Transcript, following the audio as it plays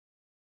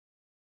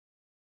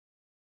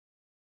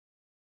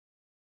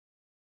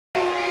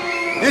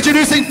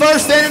Introducing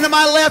first, standing to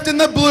my left in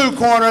the blue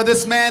corner,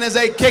 this man is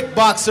a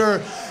kickboxer.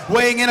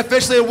 Weighing in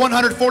officially at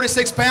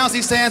 146 pounds,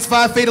 he stands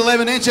 5 feet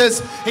 11 inches.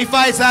 He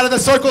fights out of the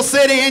Circle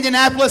City,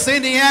 Indianapolis,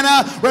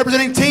 Indiana,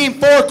 representing Team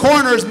Four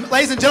Corners.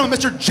 Ladies and gentlemen,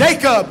 Mr.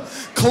 Jacob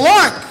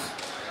Clark.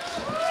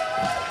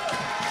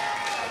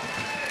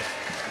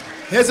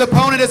 His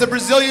opponent is a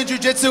Brazilian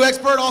Jiu-Jitsu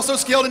expert, also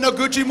skilled in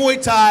Noguchi Muay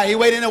Thai. He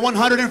weighed in at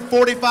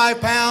 145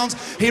 pounds.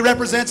 He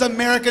represents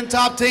American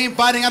Top Team,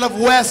 fighting out of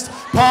West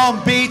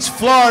Palm Beach,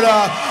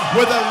 Florida,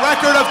 with a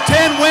record of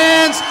 10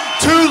 wins,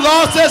 2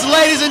 losses.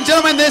 Ladies and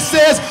gentlemen, this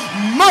is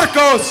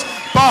Marcos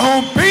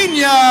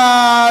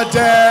Pahumpiña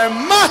de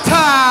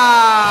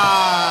Mata.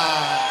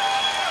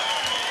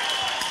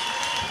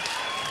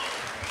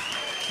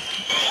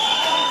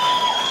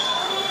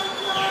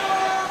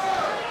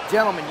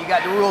 Gentlemen, you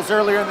got the rules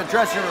earlier in the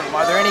dressing room.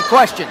 Are there any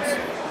questions?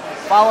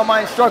 Follow my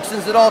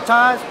instructions at all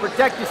times.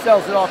 Protect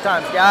yourselves at all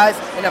times, guys.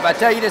 And if I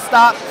tell you to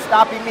stop,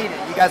 stop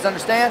immediately. You guys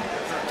understand?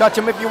 Touch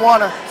them if you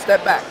want to.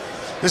 Step back.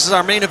 This is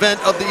our main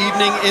event of the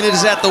evening, and it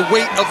is at the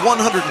weight of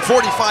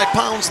 145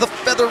 pounds, the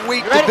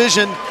featherweight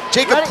division.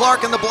 Jacob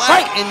Clark in the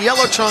black and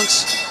yellow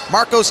trunks.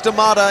 Marcos de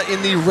Mata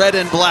in the red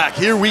and black.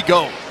 Here we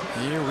go.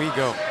 Here we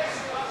go.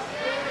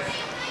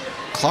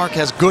 Clark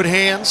has good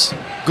hands,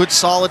 good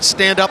solid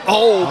stand-up.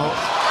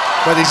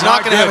 But he's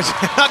not going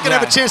to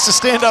have a chance to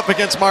stand up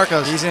against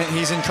Marcos.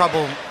 He's in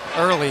trouble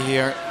early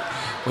here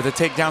with a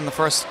takedown the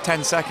first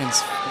 10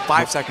 seconds,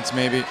 5 seconds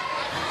maybe.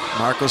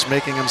 Marcos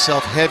making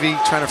himself heavy,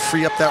 trying to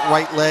free up that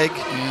right leg.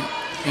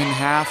 In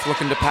half,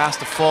 looking to pass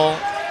the full.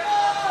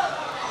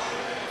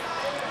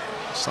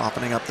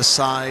 Softening up the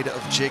side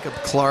of Jacob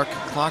Clark.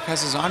 Clark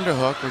has his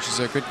underhook, which is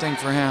a good thing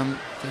for him.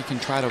 He can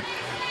try to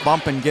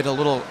bump and get a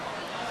little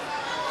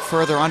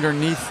further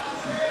underneath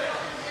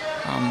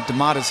de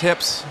Mata's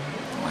hips.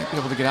 Might be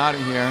able to get out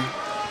of here.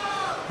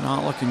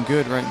 Not looking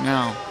good right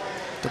now.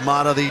 De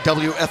Mata, the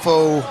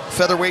WFO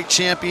featherweight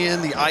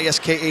champion, the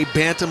ISKA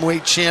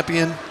bantamweight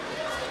champion,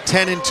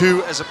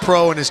 10-2 as a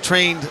pro, and has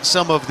trained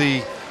some of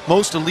the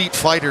most elite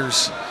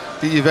fighters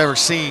that you've ever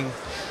seen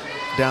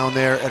down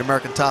there at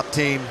American Top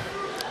Team,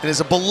 and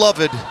is a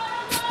beloved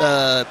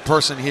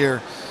person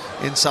here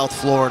in South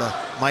Florida.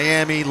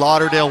 Miami,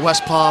 Lauderdale,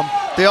 West Palm,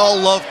 they all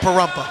love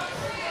Parumpa.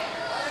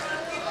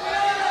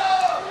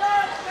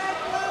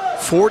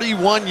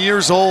 41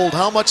 years old.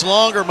 How much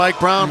longer, Mike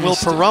Brown, will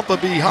Parumpa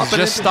be hopping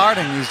He's just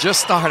starting. He's just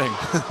starting.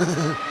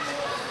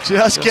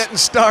 just getting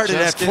started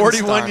at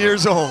 41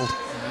 years old.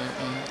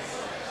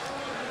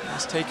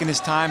 He's taking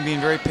his time,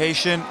 being very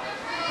patient,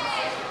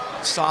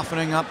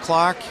 softening up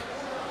Clark.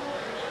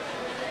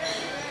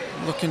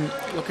 Looking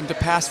to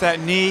pass that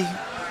knee.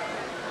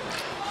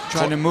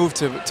 Trying to move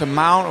to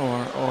mount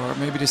or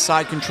maybe to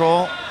side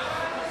control.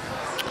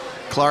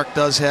 Clark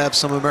does have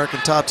some American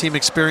Top Team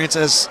experience,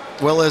 as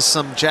well as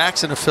some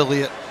Jackson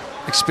affiliate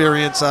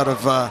experience out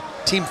of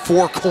Team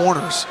Four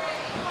Corners.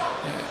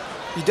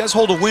 He does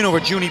hold a win over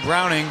Junie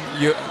Browning,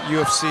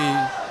 UFC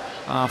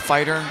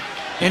fighter,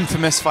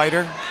 infamous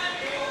fighter,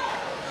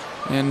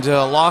 and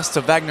lost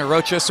to Wagner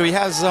Rocha. So he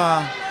has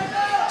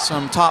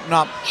some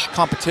top-notch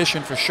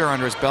competition for sure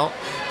under his belt.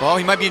 Well,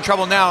 he might be in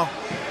trouble now.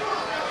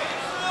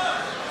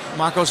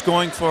 Marcos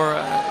going for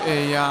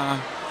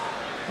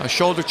a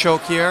shoulder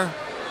choke here.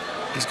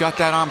 He's got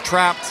that arm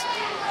trapped.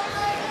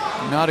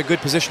 Not a good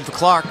position for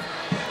Clark.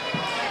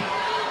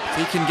 If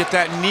he can get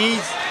that knee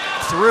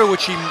through,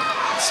 which he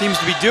seems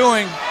to be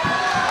doing,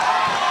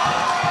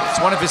 it's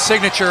one of his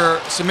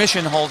signature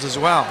submission holds as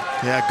well.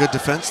 Yeah, good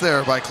defense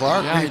there by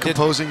Clark,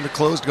 recomposing the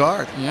closed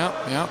guard.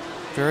 Yep,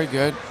 very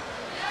good.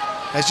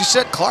 As you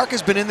said, Clark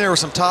has been in there with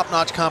some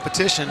top-notch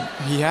competition.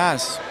 He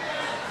has.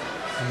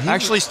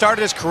 Actually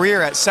started his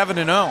career at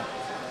 7-0.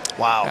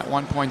 Wow. At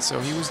one point, so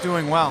he was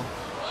doing well.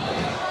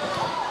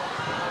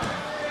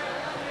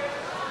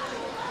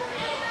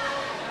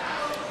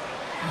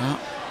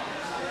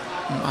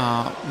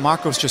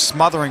 Marcos just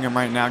smothering him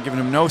right now, giving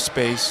him no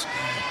space.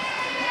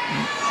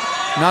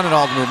 None at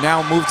all to move.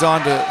 Now moves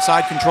on to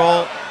side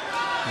control.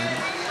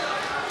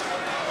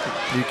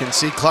 You can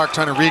see Clark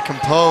trying to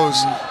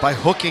recompose by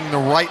hooking the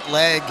right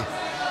leg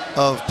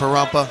of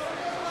Parumpa.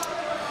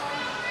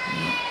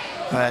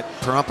 But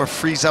Parumpa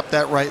frees up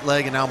that right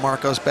leg, and now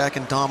Marcos back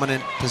in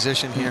dominant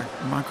position here.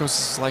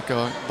 Marcos is like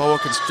a boa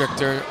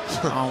constrictor,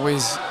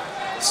 always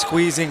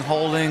squeezing,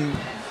 holding.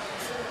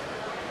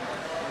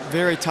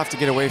 Very tough to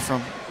get away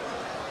from.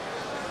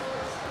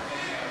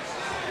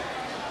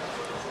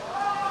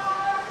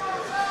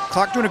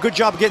 Clark doing a good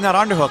job of getting that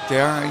underhook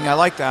there. I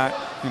like that.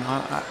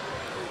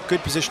 Good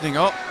positioning.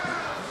 Oh,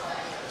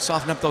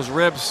 soften up those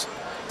ribs,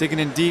 digging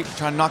in deep,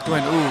 trying to knock the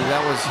wind. Ooh,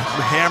 that was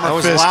hammer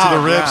fist to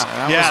the ribs.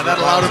 Yeah, that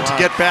allowed him to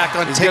get back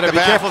on. He's got to be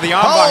careful of the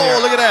armbar here.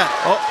 Oh, look at that.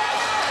 Oh,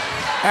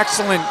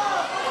 excellent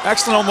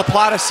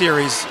omoplata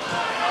series.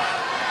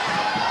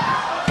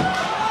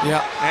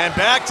 Yeah. And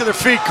back to their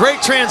feet.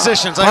 Great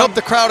transitions. I hope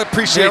the crowd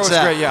appreciates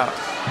that. Great, yeah.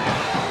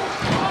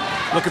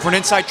 Looking for an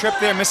inside trip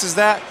there, misses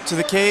that to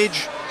the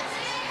cage.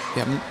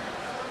 Yeah,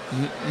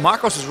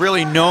 Marcos is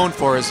really known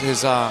for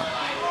his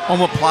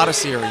omoplata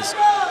series.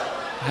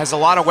 has a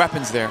lot of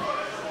weapons there.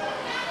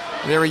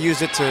 There he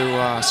used it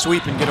to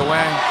sweep and get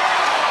away.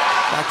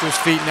 Back to his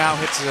feet now,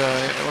 hits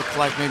it looked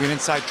like maybe an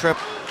inside trip.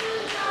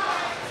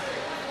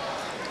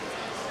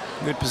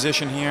 Good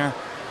position here.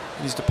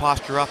 Needs to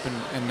posture up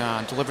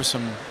and deliver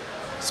some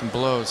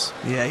blows.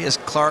 Yeah, he has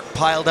Clark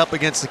piled up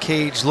against the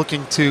cage,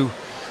 looking to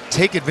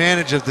take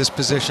advantage of this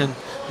position.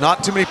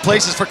 Not too many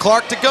places for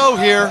Clark to go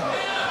here.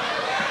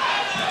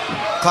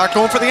 Clark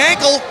going for the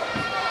ankle.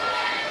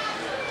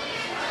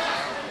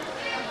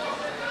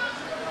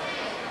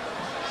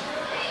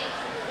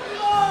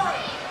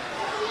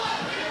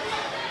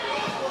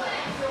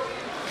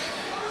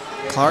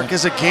 Clark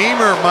is a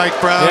gamer, Mike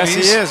Brown. Yes,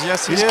 he is.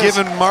 Yes, he is. He's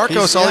giving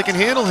Marcos all he can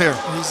handle here.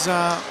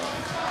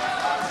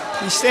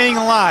 He's staying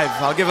alive.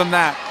 I'll give him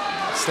that.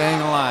 Staying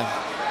alive.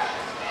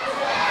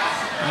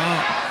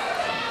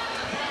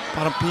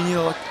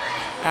 Panampino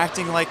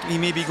acting like he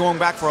may be going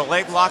back for a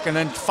leg lock and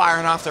then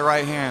firing off the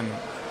right hand.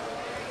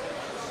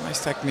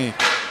 Nice technique.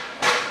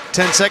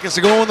 10 seconds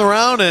to go in the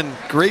round, and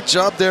great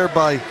job there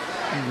by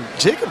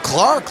Jacob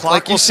Clark.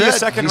 Like you said,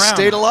 he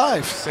stayed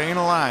alive. Staying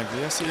alive,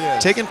 yes he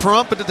is. Taking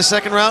Parumpa to the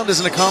second round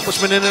is an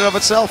accomplishment in and of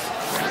itself.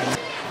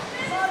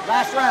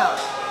 Last round.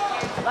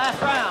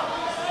 Last round.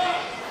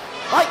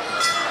 Fight.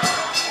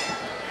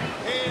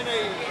 And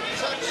a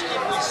touch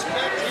of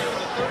respect here in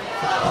the third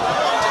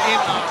round in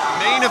the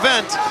main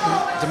event.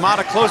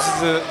 D'Amata closes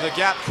the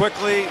gap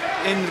quickly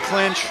in the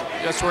clinch.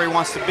 That's where he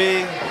wants to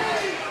be.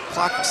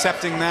 Clark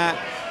accepting that.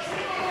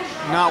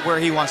 Not where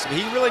he wants to be.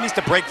 He really needs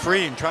to break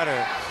free and try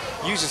to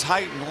use his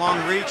height and long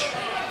reach.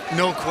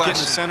 No question. Get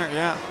in the center,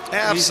 yeah.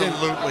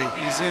 Absolutely.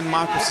 He's in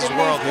Marcos's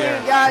world here.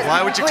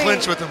 Why would you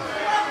clinch with him?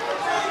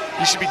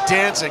 You should be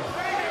dancing.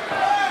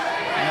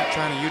 Yeah,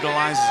 trying to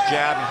utilize his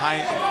jab and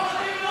height.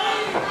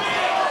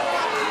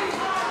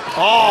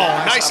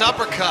 Oh, nice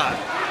uppercut.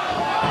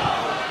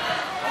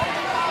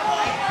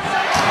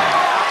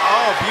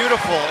 Oh,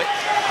 beautiful.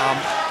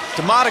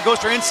 D'Amata goes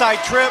for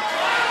inside trip.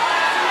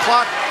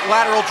 Clark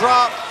lateral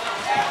drop.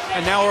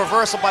 And now a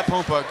reversal by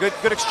Parumpa.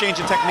 Good exchange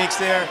of techniques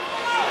there.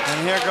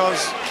 And here goes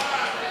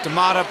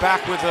D'Amata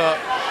back with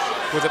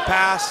a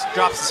pass,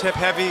 drops his hip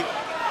heavy,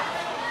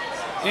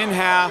 in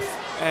half,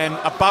 and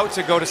about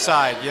to go to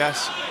side.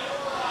 Yes,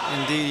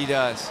 indeed he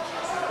does.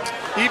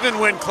 Even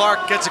when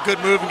Clark gets a good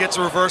move and gets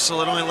a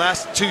reversal, it only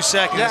lasts 2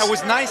 seconds. Yeah, it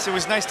was nice. It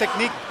was nice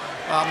technique.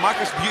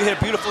 Marcos hit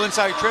a beautiful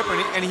inside trip,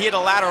 and he hit a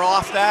ladder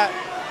off that.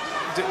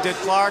 Did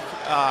Clark.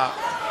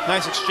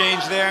 Nice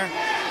exchange there,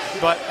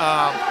 but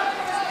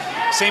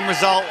same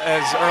result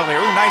as earlier.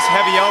 Ooh, nice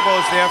heavy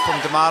elbows there from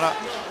D'Amata.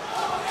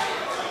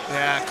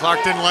 Yeah,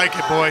 Clark didn't like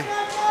it, boy.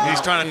 He's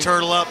trying to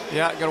turtle up.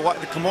 Yeah, gotta watch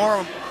the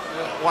Kimura.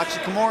 Watch the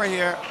Kimura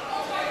here.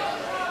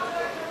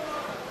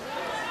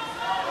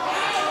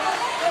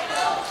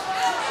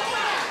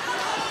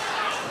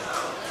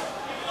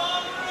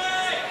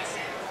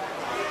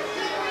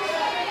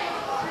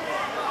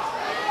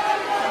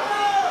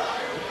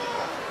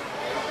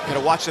 Got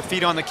to watch the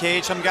feet on the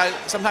cage.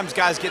 Sometimes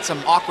guys get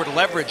some awkward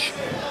leverage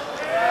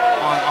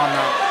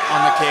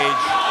on the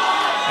cage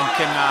and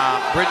can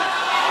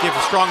give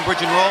a strong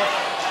bridge and roll.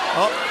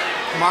 Oh,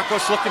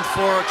 Marcos looking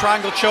for a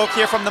triangle choke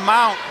here from the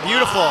mount.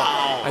 Beautiful.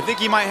 I think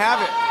he might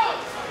have it,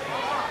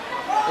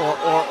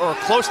 or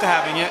close to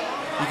having it.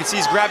 You can see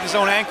he's grabbed his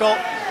own ankle.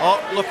 Oh,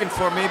 looking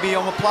for maybe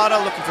omoplata,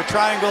 looking for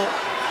triangle,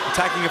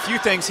 attacking a few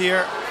things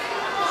here.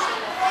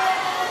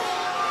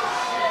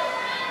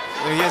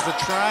 There he has the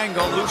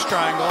triangle, loose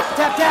triangle.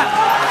 Tap, tap.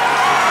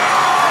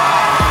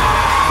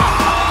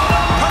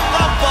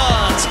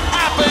 Parumpa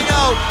tapping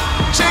out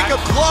Jacob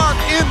Clark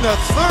in the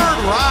third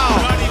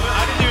round. I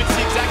didn't even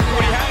see exactly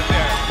what he had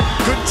there.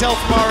 Couldn't tell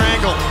from our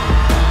angle.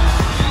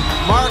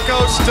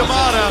 Marcos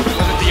D'Amata.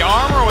 Was it the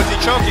arm or was he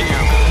choking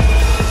him?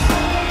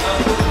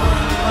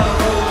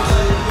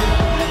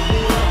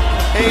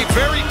 A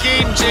very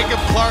game Jacob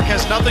Clark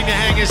has nothing to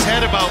hang his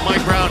head about,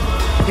 Mike Brown.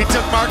 He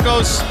took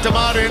Marcos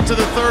D'Amata into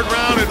the third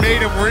round and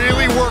made him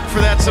really work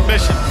for that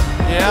submission.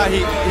 Yeah, he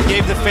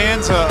gave the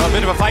fans a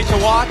bit of a fight to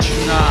watch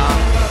and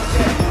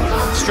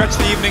stretch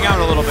the evening out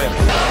a little bit.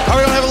 All right,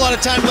 we don't have a lot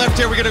of time left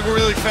here. We're going to go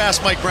really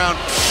fast, Mike Brown.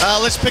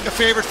 Let's pick a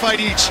favorite fight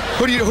each.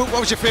 What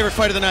was your favorite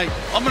fight of the night?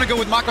 I'm going to go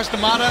with Marcos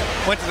D'Amata.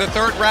 Went to the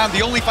third round.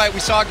 The only fight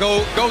we saw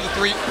go the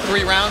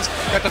three rounds.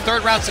 Got the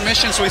third round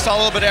submission, so we saw a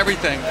little bit of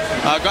everything.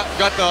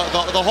 Got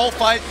the whole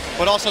fight,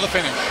 but also the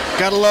finish.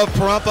 Gotta love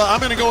Parumpa. I'm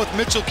going to go with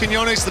Mitchell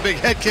Quinones, the big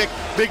head kick,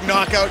 big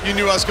knockout. You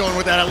knew I was going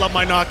with that. I love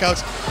my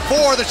knockouts.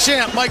 For the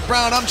champ, Mike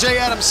Brown, I'm Jay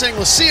Adams saying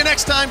we'll see you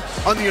next time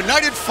on the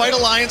United Fight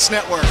Alliance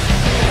Network.